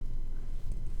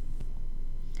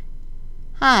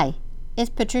Hi, it's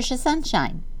Patricia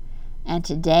Sunshine, and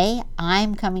today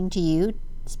I'm coming to you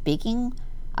speaking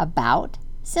about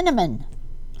cinnamon.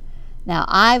 Now,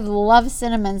 I've loved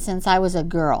cinnamon since I was a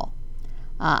girl.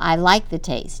 I like the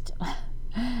taste.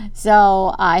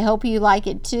 So I hope you like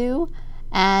it too,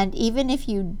 and even if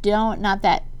you not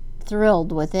that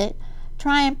thrilled with it,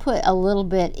 try and put a little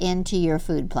bit into your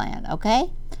food plan,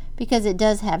 okay? Because it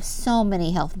does have so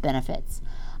many health benefits.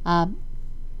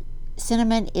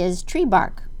 Cinnamon is tree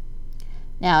bark.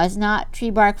 Now, it's not tree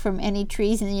bark from any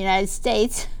trees in the United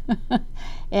States.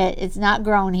 It's not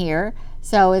grown here,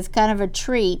 so it's kind of a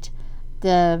treat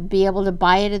to be able to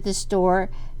buy it at the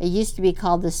store. It used to be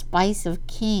called the Spice of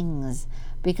Kings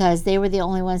because they were the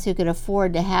only ones who could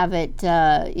afford to have it,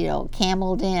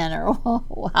 cameled in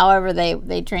or however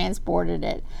they transported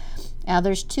it. Now,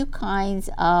 there's two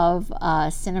kinds of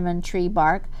cinnamon tree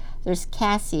bark. There's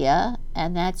cassia,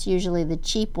 and that's usually the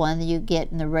cheap one that you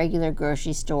get in the regular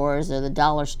grocery stores or the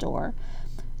dollar store.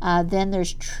 Then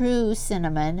there's true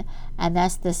cinnamon, and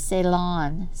that's the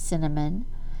Ceylon cinnamon,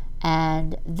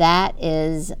 and that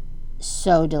is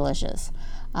so delicious.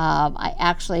 I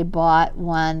actually bought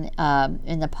one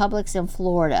in the Publix in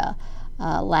Florida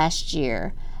last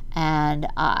year, and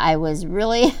I was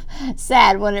really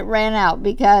sad when it ran out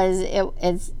because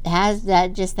it has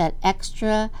that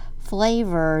extra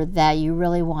flavor that you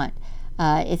really want.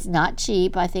 It's not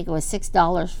cheap. I think it was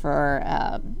 $6 for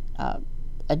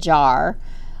a jar,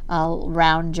 a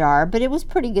round jar, but it was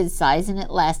pretty good size and it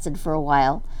lasted for a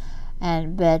while.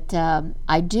 But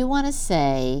I do want to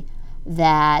say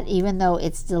that even though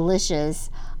it's delicious,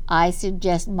 I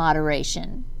suggest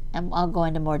moderation, and I'll go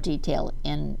into more detail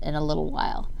in a little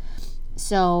while.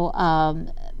 So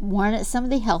some of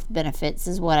the health benefits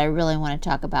is what I really want to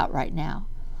talk about right now.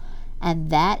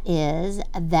 And that is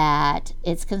that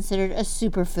it's considered a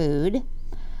superfood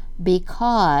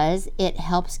because it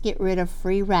helps get rid of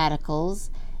free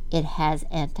radicals. It has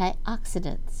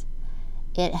antioxidants.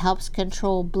 It helps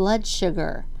control blood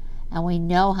sugar, and we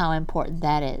know how important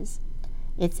that is.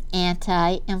 It's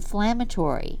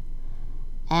anti-inflammatory,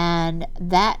 and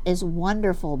that is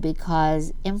wonderful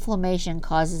because inflammation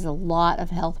causes a lot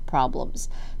of health problems.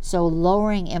 So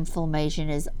lowering inflammation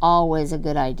is always a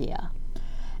good idea.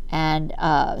 And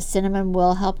cinnamon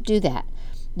will help do that.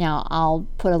 Now, I'll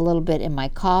put a little bit in my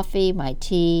coffee, my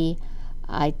tea.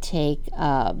 I take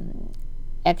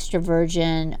extra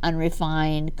virgin,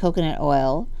 unrefined coconut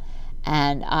oil,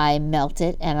 and I melt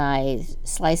it, and I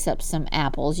slice up some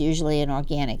apples, usually an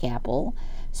organic apple,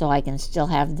 so I can still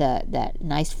have that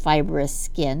nice fibrous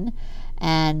skin.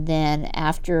 And then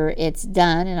after it's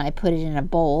done and I put it in a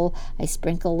bowl, I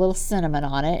sprinkle a little cinnamon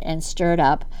on it and stir it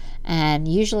up, and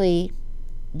usually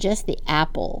just the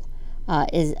apple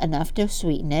is enough to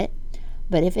sweeten it,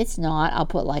 but if it's not, I'll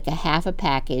put like a half a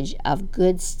package of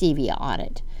good stevia on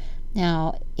it.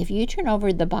 Now, if you turn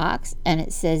over the box and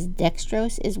it says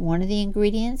dextrose is one of the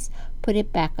ingredients, put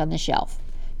it back on the shelf.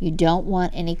 You don't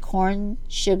want any corn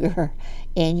sugar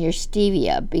in your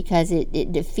stevia because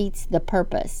it defeats the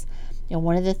purpose.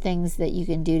 One of the things that you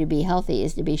can do to be healthy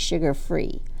is to be sugar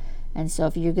free. And so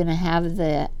if you're going to have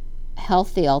the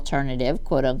healthy alternative,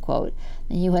 quote unquote,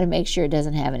 then you want to make sure it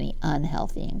doesn't have any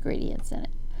unhealthy ingredients in it.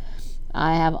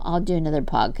 I'll do another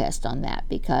podcast on that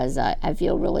because I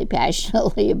feel really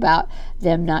passionately about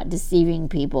them not deceiving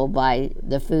people by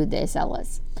the food they sell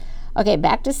us. Okay,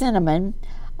 back to cinnamon.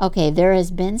 Okay, there has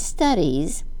been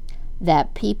studies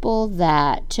that people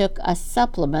that took a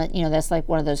supplement, that's like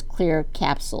one of those clear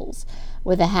capsules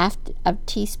with a half a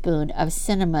teaspoon of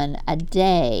cinnamon a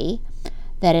day,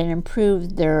 that it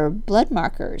improved their blood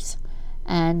markers.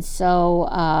 And so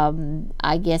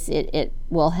I guess it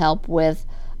will help with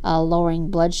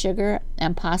lowering blood sugar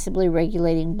and possibly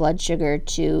regulating blood sugar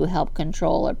to help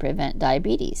control or prevent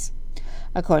diabetes,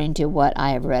 according to what I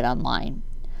have read online.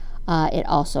 It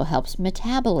also helps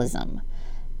metabolism.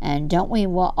 And don't we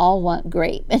all want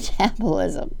great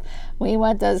metabolism? We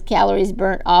want those calories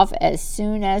burnt off as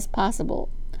soon as possible.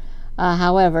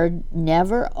 However,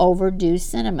 never overdo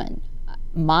cinnamon.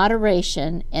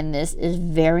 Moderation in this is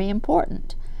very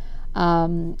important.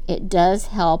 It does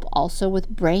help also with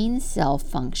brain cell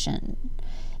function.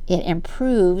 It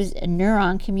improves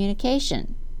neuron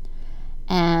communication,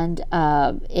 and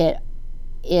it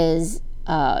is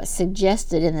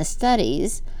suggested in the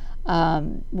studies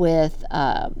with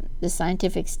the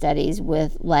scientific studies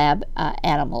with lab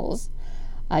animals,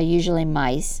 usually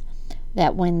mice,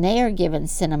 that when they are given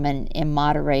cinnamon in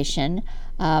moderation,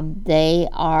 they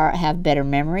have better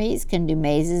memories, can do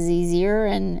mazes easier,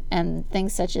 and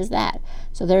things such as that.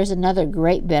 So there's another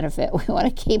great benefit. We want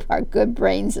to keep our good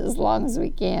brains as long as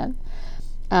we can.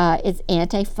 It's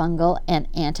antifungal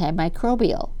and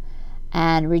antimicrobial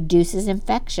and reduces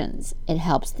infections. It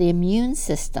helps the immune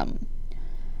system.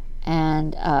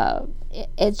 And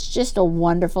it's just a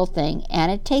wonderful thing,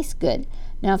 and it tastes good.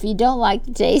 Now, if you don't like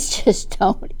the taste, just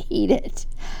don't eat it.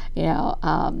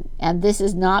 And this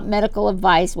is not medical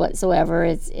advice whatsoever.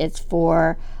 It's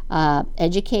for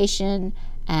education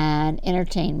and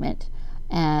entertainment,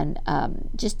 and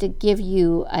just to give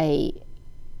you a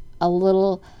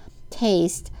little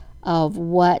taste of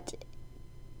what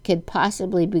could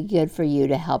possibly be good for you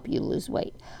to help you lose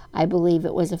weight. I believe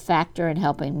it was a factor in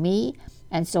helping me,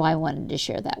 and so I wanted to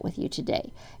share that with you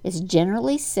today. It's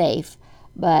generally safe,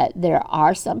 but there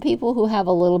are some people who have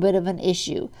a little bit of an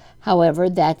issue. However,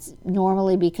 that's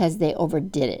normally because they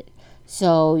overdid it.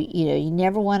 So, you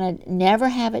never want to, never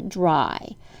have it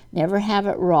dry, never have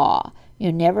it raw.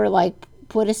 Never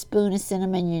put a spoon of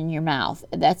cinnamon in your mouth.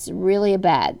 That's really a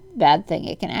bad thing.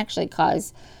 It can actually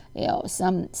cause,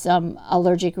 some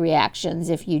allergic reactions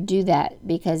if you do that,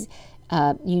 because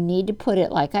you need to put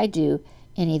it, like I do,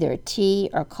 in either tea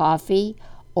or coffee,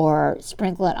 or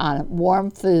sprinkle it on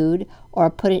warm food, or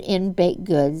put it in baked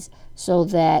goods so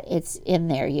that it's in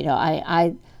there.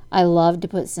 I love to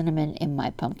put cinnamon in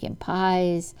my pumpkin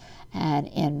pies and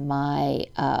in my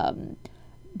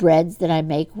breads that I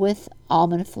make with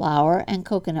almond flour and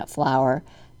coconut flour.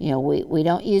 We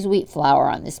don't use wheat flour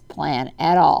on this plan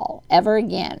at all, ever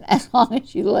again, as long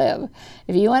as you live.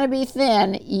 If you want to be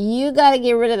thin, you got to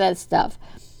get rid of that stuff.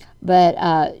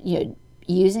 But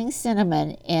using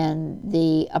cinnamon in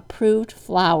the approved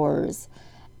flours,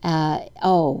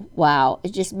 oh wow,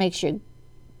 it just makes your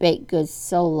baked goods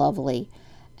so lovely.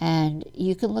 And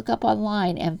you can look up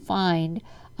online and find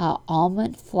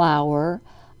almond flour,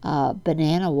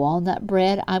 banana walnut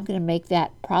bread. I'm going to make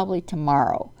that probably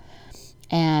tomorrow.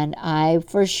 And I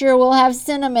for sure will have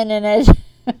cinnamon in it.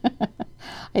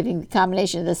 I think the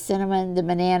combination of the cinnamon, the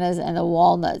bananas, and the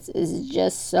walnuts is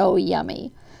just so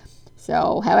yummy.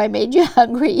 So have I made you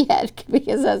hungry yet?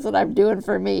 Because that's what I'm doing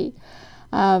for me.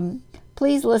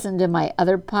 Please listen to my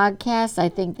other podcasts. I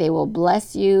think they will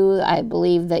bless you. I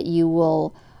believe that you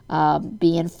will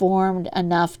be informed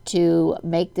enough to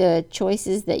make the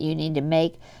choices that you need to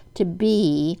make to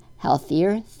be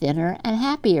healthier, thinner, and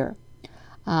happier.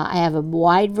 I have a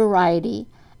wide variety,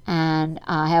 and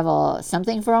I have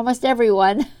something for almost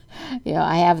everyone.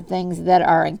 I have things that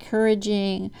are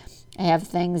encouraging. I have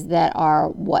things that are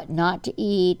what not to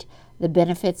eat, the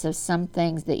benefits of some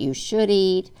things that you should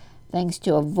eat, things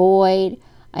to avoid.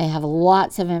 I have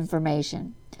lots of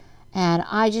information. And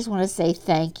I just want to say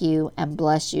thank you and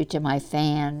bless you to my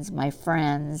fans, my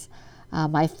friends,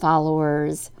 my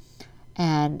followers.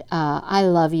 And I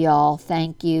love y'all.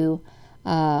 Thank you.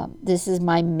 This is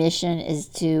my mission, is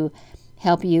to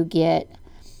help you get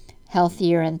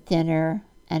healthier and thinner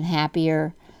and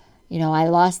happier. I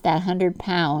lost that 100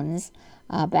 pounds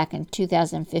back in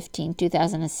 2015,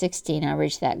 2016. I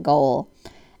reached that goal.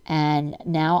 And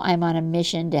now I'm on a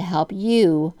mission to help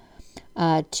you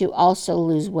to also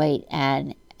lose weight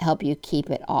and help you keep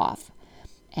it off.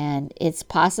 And it's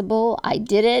possible. I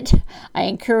did it. I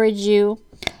encourage you.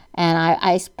 And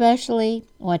I especially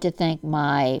want to thank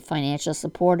my financial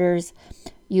supporters.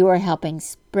 You are helping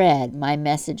spread my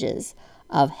messages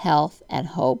of health and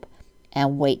hope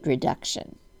and weight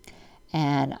reduction.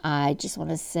 And I just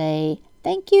want to say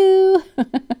thank you.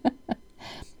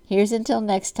 Here's until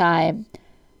next time,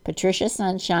 Patricia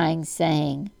Sunshine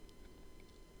saying,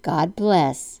 God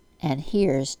bless, and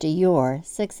here's to your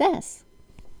success.